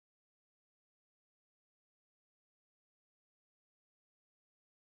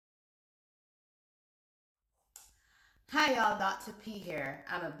Hi y'all, Dr. P here.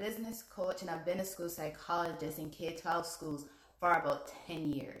 I'm a business coach and I've been a school psychologist in K-12 schools for about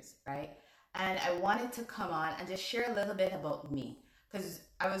 10 years, right? And I wanted to come on and just share a little bit about me because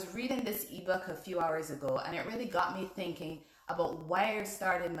I was reading this ebook a few hours ago and it really got me thinking about why I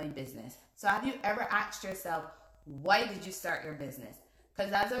started my business. So have you ever asked yourself, why did you start your business?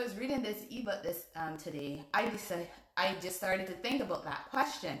 Because as I was reading this ebook today, I just started to think about that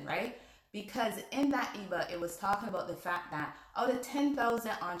question, right? Because in that ebook, it was talking about the fact that out of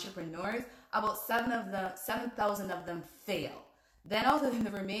 10,000 entrepreneurs, about 7,000 of them fail. Then out of the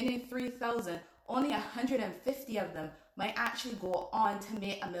remaining 3,000, only 150 of them might actually go on to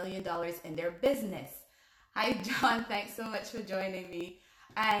make $1 million in their business. Hi, John. Thanks so much for joining me.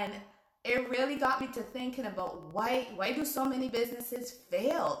 And it really got me to thinking about why do so many businesses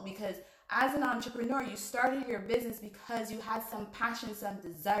fail? Because as an entrepreneur, you started your business because you had some passion, some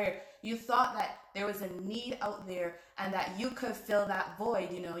desire. You thought that there was a need out there and that you could fill that void,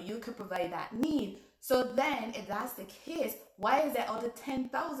 you could provide that need. So then, if that's the case, why is it out of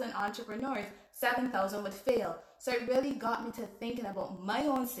 10,000 entrepreneurs, 7,000 would fail? So it really got me to thinking about my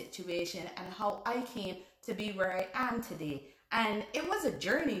own situation and how I came to be where I am today. And it was a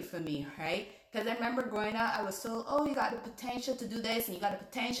journey for me, right? Because I remember growing up, I was told, oh, you got the potential to do this and you got the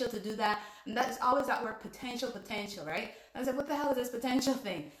potential to do that. And that's always that word potential, right? And I said, what the hell is this potential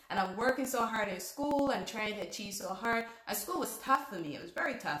thing? And I'm working so hard in school and trying to achieve so hard. And school was tough for me. It was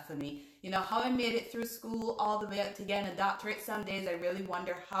very tough for me. How I made it through school all the way up to getting a doctorate. Some days I really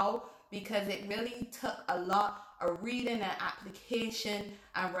wonder how, because it really took a lot of reading and application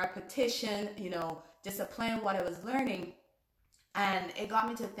and repetition, just applying what I was learning. And it got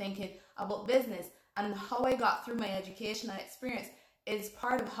me to thinking about business, and how I got through my educational experience is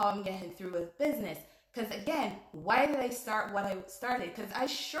part of how I'm getting through with business. Because again, why did I start what I started? Because I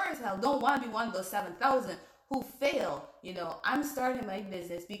sure as hell don't want to be one of those 7,000 who fail. I'm starting my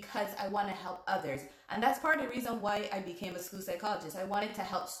business because I want to help others. And that's part of the reason why I became a school psychologist. I wanted to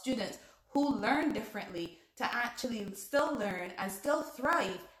help students who learn differently to actually still learn and still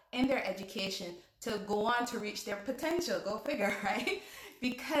thrive in their education, to go on to reach their potential. Go figure, right?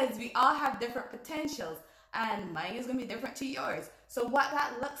 Because we all have different potentials and mine is going to be different to yours. So what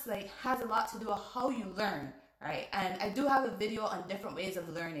that looks like has a lot to do with how you learn, right? And I do have a video on different ways of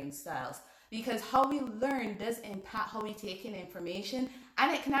learning styles, because how we learn does impact how we take in information,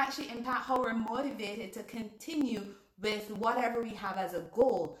 and it can actually impact how we're motivated to continue with whatever we have as a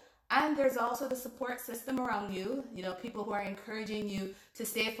goal. And there's also the support system around you, people who are encouraging you to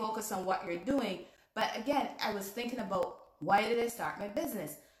stay focused on what you're doing. But again, I was thinking about, why did I start my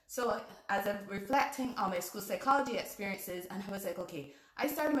business? So as I'm reflecting on my school psychology experiences, and I was like, okay, I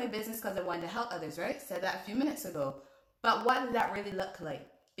started my business because I wanted to help others, right? Said that a few minutes ago. But what did that really look like?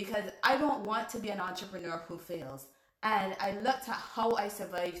 Because I don't want to be an entrepreneur who fails. And I looked at how I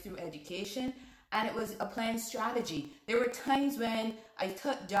survived through education, and it was applying strategy. There were times when I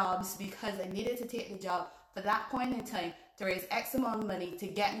took jobs because I needed to take the job for that point in time to raise X amount of money to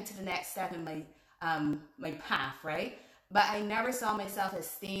get me to the next step in my path, right? But I never saw myself as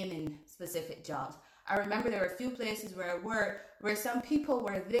staying in specific jobs. I remember there were a few places where I worked where some people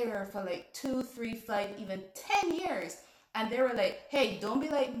were there for like 2, 3, 5, even 10 years. And they were like, hey, don't be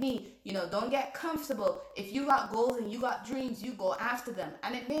like me. Don't get comfortable. If you got goals and you got dreams, you go after them.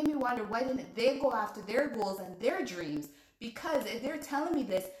 And it made me wonder, why didn't they go after their goals and their dreams? Because if they're telling me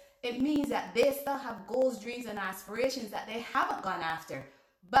this, it means that they still have goals, dreams, and aspirations that they haven't gone after.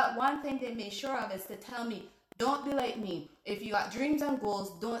 But one thing they made sure of is to tell me, don't be like me. If you got dreams and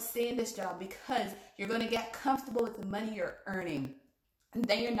goals, don't stay in this job, because you're going to get comfortable with the money you're earning. And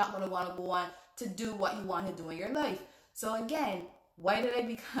then you're not going to want to go on to do what you want to do in your life. So again, why did I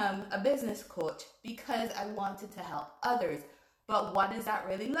become a business coach? Because I wanted to help others. But what does that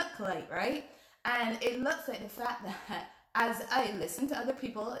really look like, right? And it looks like the fact that as I listen to other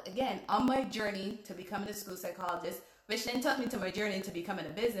people, again, on my journey to becoming a school psychologist, which then took me to my journey to becoming a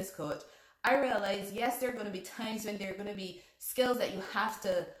business coach, I realized, yes, there are going to be times when there are going to be skills that you have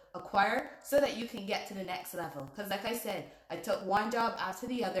to acquire so that you can get to the next level. Because like I said, I took one job after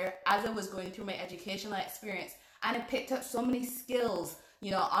the other as I was going through my educational experience. And I picked up so many skills,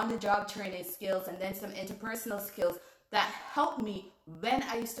 on the job training skills, and then some interpersonal skills that helped me when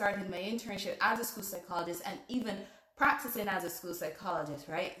I started my internship as a school psychologist, and even practicing as a school psychologist,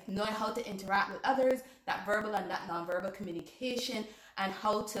 right? Knowing how to interact with others, that verbal and that nonverbal communication, and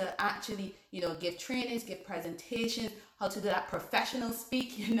how to actually, give trainings, give presentations, how to do that professional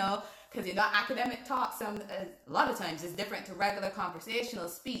speak, because academic talk a lot of times is different to regular conversational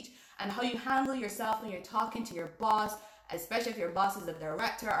speech, and how you handle yourself when you're talking to your boss especially if your boss is a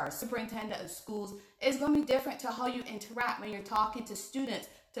director or a superintendent of schools, is going to be different to how you interact when you're talking to students,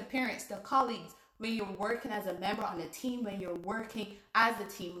 to parents, to colleagues, when you're working as a member on a team, when you're working as a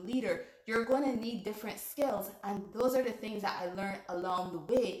team leader. You're going to need different skills, and those are the things that I learned along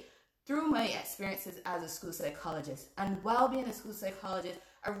the way through my experiences as a school psychologist. And while being a school psychologist,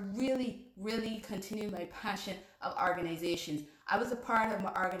 I really continued my passion of organizations. I was a part of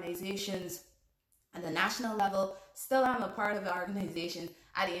my organizations at the national level, still am a part of the organization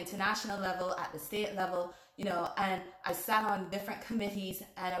at the international level, at the state level, and I sat on different committees,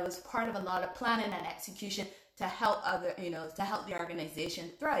 and I was part of a lot of planning and execution to help to help the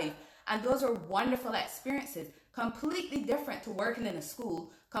organization thrive. And those are wonderful experiences, completely different to working in a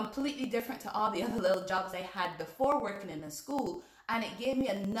school, completely different to all the other little jobs I had before working in a school. And it gave me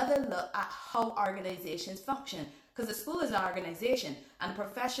another look at how organizations function. Because the school is an organization, and a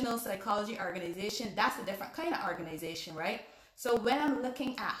professional psychology organization, that's a different kind of organization, right? So when I'm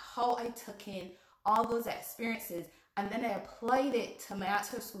looking at how I took in all those experiences and then I applied it to my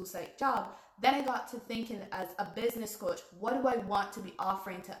actual school psych job, then I got to thinking, as a business coach, what do I want to be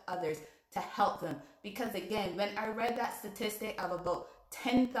offering to others to help them? Because again, when I read that statistic of about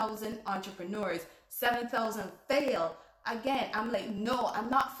 10,000 entrepreneurs, 7,000 fail, again, I'm like, no, I'm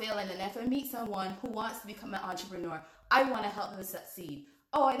not failing. And if I meet someone who wants to become an entrepreneur, I want to help them succeed.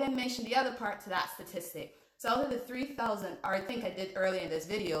 Oh, I didn't mention the other part to that statistic. So out of the 3,000, or I think I did earlier in this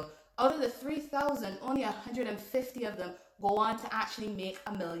video, out of the 3,000, only 150 of them go on to actually make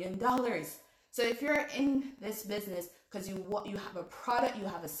 $1 million. So if you're in this business because you have a product, you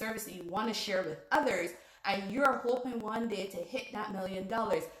have a service that you want to share with others, and you're hoping one day to hit that $1 million,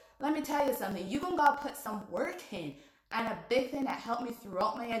 let me tell you something, you're going to put some work in. And a big thing that helped me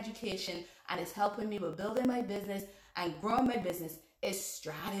throughout my education and is helping me with building my business and growing my business is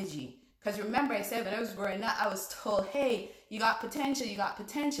strategy. Because remember, I said when I was growing up, I was told, hey, you got potential.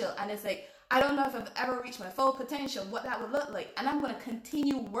 And it's like, I don't know if I've ever reached my full potential, what that would look like. And I'm going to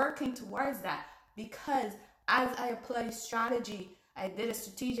continue working towards that, because as I apply strategy, I did a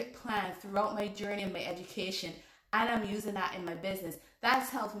strategic plan throughout my journey in my education, and I'm using that in my business. That's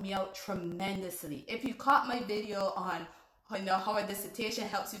helped me out tremendously. If you caught my video on how a dissertation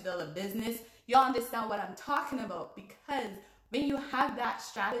helps you build a business, you'll understand what I'm talking about. Because when you have that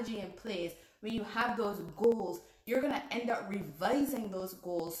strategy in place, when you have those goals, you're going to end up revising those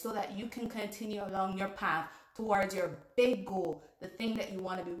goals so that you can continue along your path towards your big goal, the thing that you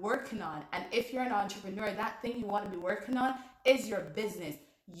want to be working on. And if you're an entrepreneur, that thing you want to be working on is your business.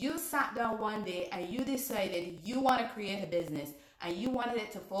 You sat down one day and you decided you want to create a business, and you wanted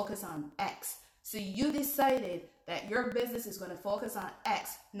it to focus on X. So you decided that your business is going to focus on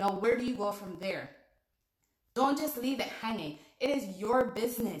X. Now, where do you go from there? Don't just leave it hanging. It is your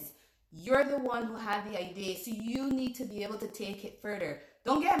business. You're the one who had the idea, so you need to be able to take it further.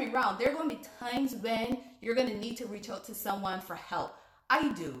 Don't get me wrong. There are going to be times when you're going to need to reach out to someone for help. I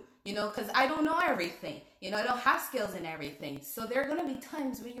do, because I don't know everything. I don't have skills in everything. So there are going to be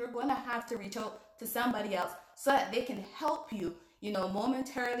times when you're going to have to reach out to somebody else so that they can help you,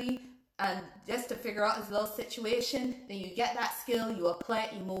 momentarily, and just to figure out this little situation. Then you get that skill, you apply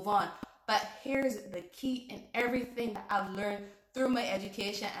it, you move on. But here's the key in everything that I've learned through my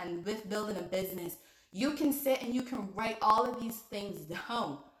education and with building a business. You can sit and you can write all of these things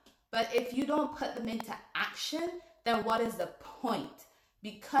down. But if you don't put them into action, then what is the point?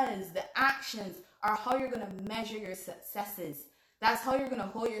 Because the actions are how you're going to measure your successes. That's how you're going to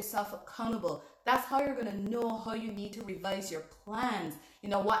hold yourself accountable. That's how you're going to know how you need to revise your plans,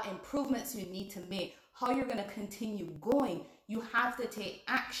 what improvements you need to make, how you're going to continue going. You have to take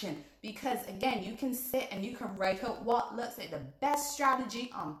action, because again, you can sit and you can write out what looks like the best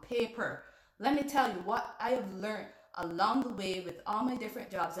strategy on paper. Let me tell you what I have learned along the way with all my different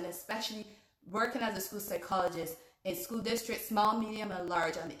jobs, and especially working as a school psychologist in school districts, small, medium, and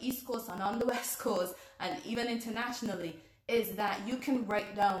large, on the East Coast and on the West Coast, and even internationally, is that you can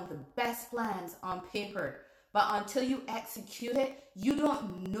write down the best plans on paper, but until you execute it, you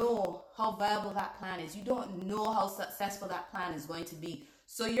don't know how viable that plan is. You don't know how successful that plan is going to be.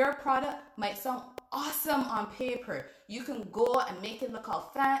 So your product might sound awesome on paper. You can go and make it look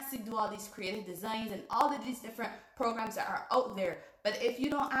all fancy, do all these creative designs and all of these different programs that are out there. But if you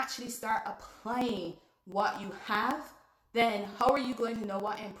don't actually start applying what you have, then how are you going to know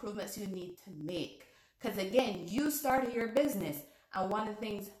what improvements you need to make? Because again, you started your business, and one of the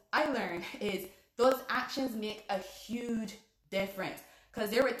things I learned is those actions make a huge difference. Because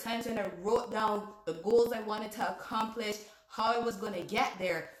there were times when I wrote down the goals I wanted to accomplish, how I was going to get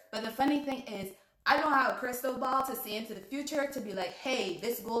there. But the funny thing is, I don't have a crystal ball to see into the future to be like, hey,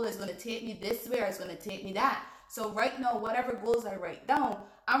 this goal is going to take me this way or it's going to take me that. So right now, whatever goals I write down,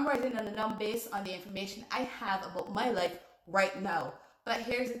 I'm writing them down based on the information I have about my life right now. But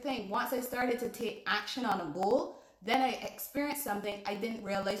here's the thing, once I started to take action on a goal, then I experienced something I didn't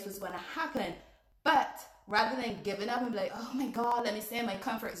realize was going to happen. But rather than giving up and be like, oh my God, let me stay in my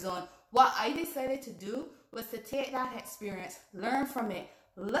comfort zone, what I decided to do was to take that experience, learn from it,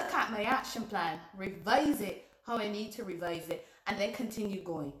 look at my action plan, revise it how I need to revise it, and then continue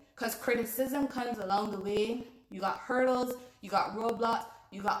going. Because criticism comes along the way. You got hurdles, you got roadblocks,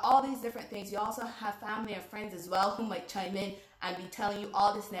 you got all these different things. You also have family and friends as well who might chime in and be telling you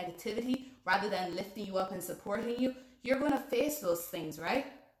all this negativity rather than lifting you up and supporting you. You're going to face those things, right?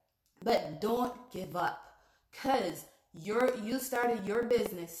 But don't give up, because you started your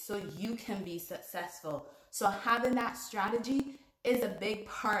business so you can be successful. So having that strategy is a big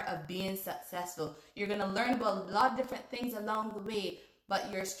part of being successful. You're going to learn about a lot of different things along the way, but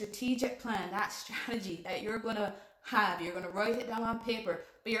your strategic plan, that strategy that you're going to have, you're going to write it down on paper,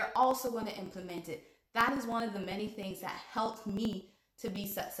 but you're also going to implement it. That is one of the many things that helped me to be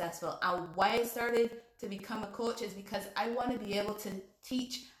successful. And why I started to become a coach is because I want to be able to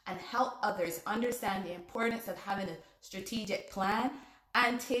teach and help others understand the importance of having a strategic plan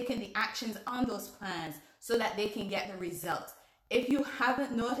and taking the actions on those plans so that they can get the results. If you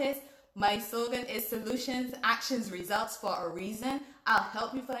haven't noticed, my slogan is solutions, actions, results for a reason. I'll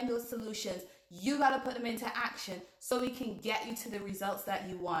help you find those solutions. You got to put them into action so we can get you to the results that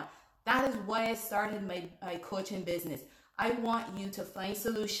you want. That is why I started my coaching business. I want you to find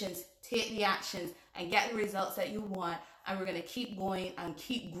solutions, take the actions, and get the results that you want. And we're going to keep going and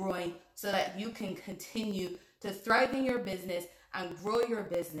keep growing so that you can continue to thrive in your business and grow your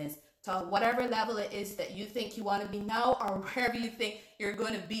business to whatever level it is that you think you want to be now, or wherever you think you're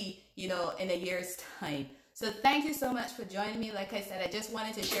going to be, in a year's time. So thank you so much for joining me. Like I said, I just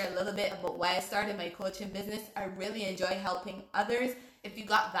wanted to share a little bit about why I started my coaching business. I really enjoy helping others. If you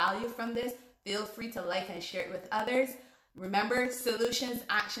got value from this, feel free to like and share it with others. Remember, solutions,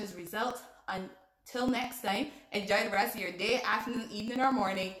 actions, results. Until next time, enjoy the rest of your day, afternoon, evening, or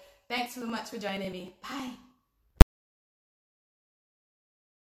morning. Thanks so much for joining me. Bye.